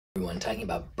Everyone, talking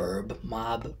about Birb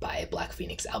Mob by Black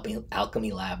Phoenix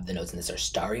Alchemy Lab. The notes in this are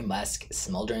starry musk,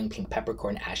 smoldering pink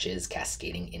peppercorn ashes,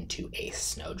 cascading into a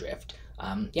snowdrift.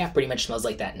 Yeah, pretty much smells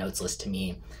like that notes list to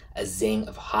me. A zing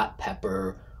of hot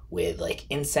pepper with like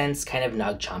incense, kind of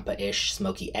Nag Champa-ish,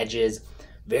 smoky edges.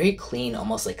 Very clean,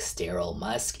 almost like sterile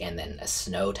musk, and then a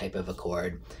snow type of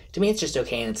accord. To me, it's just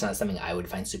okay, and it's not something I would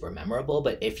find super memorable,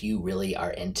 but if you really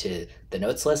are into the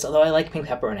notes list, although I like pink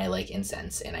pepper and I like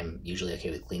incense, and I'm usually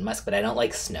okay with clean musk, but I don't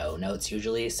like snow notes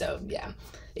usually, so yeah.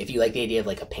 If you like the idea of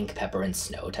like a pink pepper and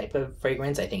snow type of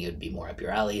fragrance, I think it would be more up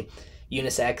your alley.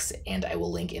 Unisex, and I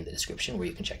will link in the description where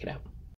you can check it out.